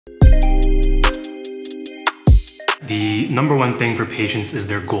The number one thing for patients is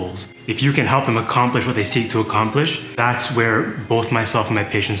their goals. If you can help them accomplish what they seek to accomplish, that's where both myself and my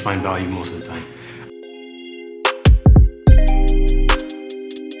patients find value most of the time.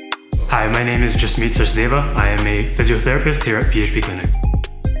 Hi, my name is Jasmeet Sachdeva. I am a physiotherapist here at PHP Clinic.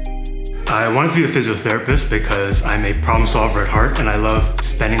 I wanted to be a physiotherapist because I'm a problem solver at heart and I love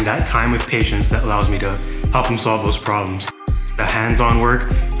spending that time with patients that allows me to help them solve those problems. The hands-on work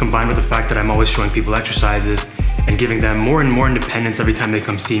combined with the fact that I'm always showing people exercises and giving them more and more independence every time they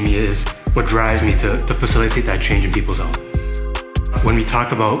come see me is what drives me to facilitate that change in people's health. When we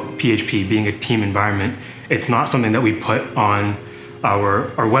talk about PHP being a team environment, it's not something that we put on our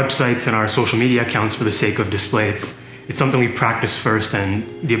websites and our social media accounts for the sake of display. It's something we practice first,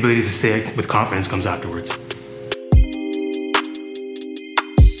 and the ability to say it with confidence comes afterwards.